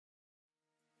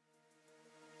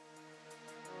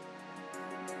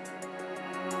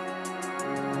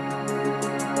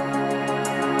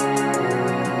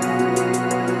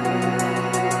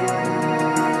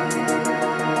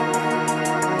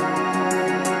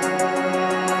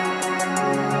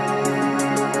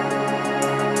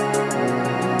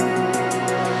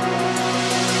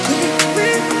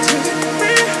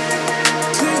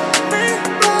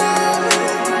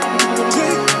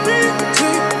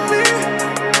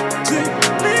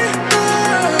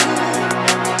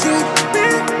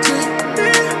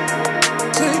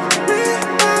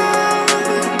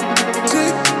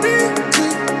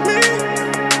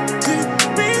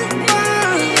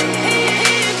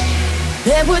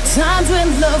were times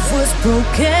when love was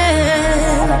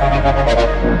broken,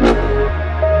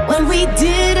 when we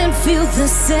didn't feel the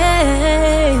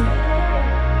same.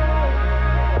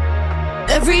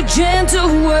 Every gentle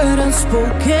word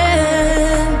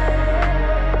unspoken,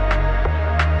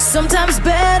 sometimes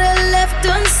better left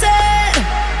unsaid.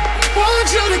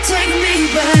 Want you to take me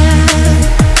back,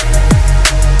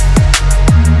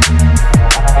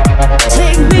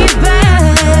 take me back.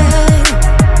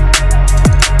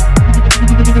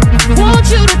 Want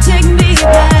you to take me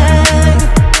back,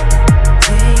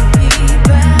 take me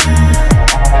back,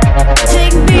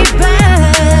 take me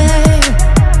back.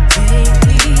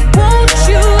 Won't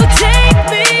you take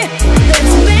me?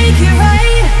 Let's make it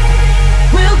right.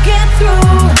 We'll get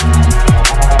through.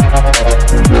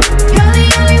 You're the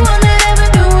only one that ever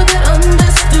knew, that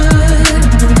understood.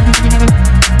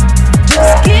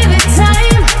 Just give it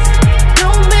time.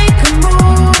 Don't make a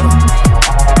move.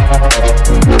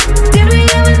 Did we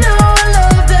ever know a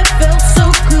love that felt so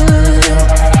good?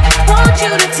 Want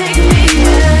you to take me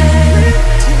back.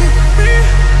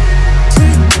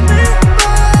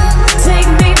 Take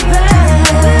me back.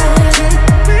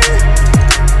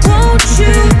 Won't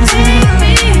you take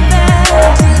me back?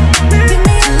 Give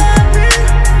me a love,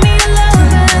 me a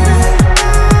love.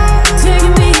 Take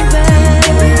me back.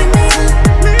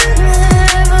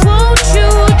 Won't you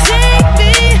take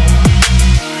me?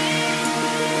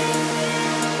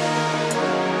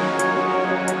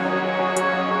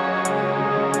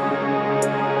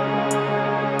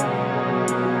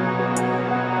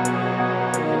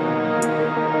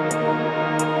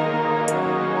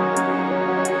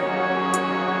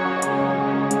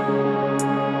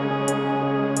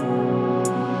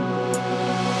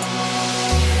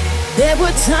 There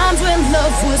were times when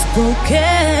love was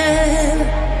broken,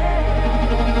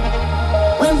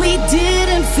 when we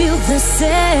didn't feel the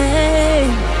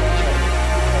same.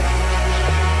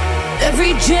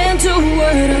 Every gentle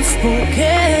word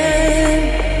unspoken,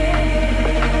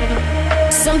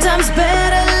 sometimes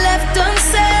better left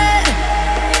unsaid.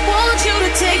 Want you to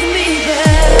take me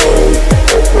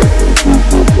back.